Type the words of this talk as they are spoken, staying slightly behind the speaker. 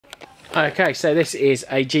Okay, so this is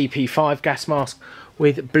a GP5 gas mask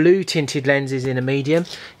with blue tinted lenses in a medium.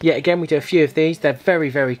 Yet again, we do a few of these. They're very,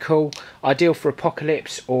 very cool. Ideal for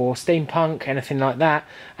apocalypse or steampunk, anything like that.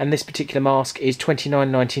 And this particular mask is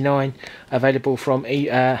 $29.99, available from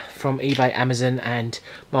eBay, Amazon and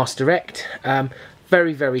Mass Direct.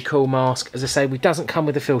 Very, very cool mask. As I say, we doesn't come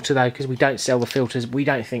with a filter though, because we don't sell the filters. We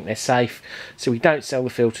don't think they're safe, so we don't sell the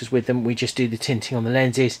filters with them. We just do the tinting on the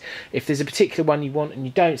lenses. If there's a particular one you want and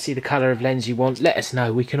you don't see the colour of lens you want, let us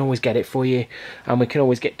know. We can always get it for you, and we can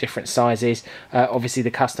always get different sizes. Obviously the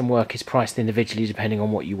custom work is priced individually depending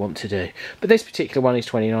on what you want to do, but this particular one is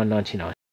 $29.99.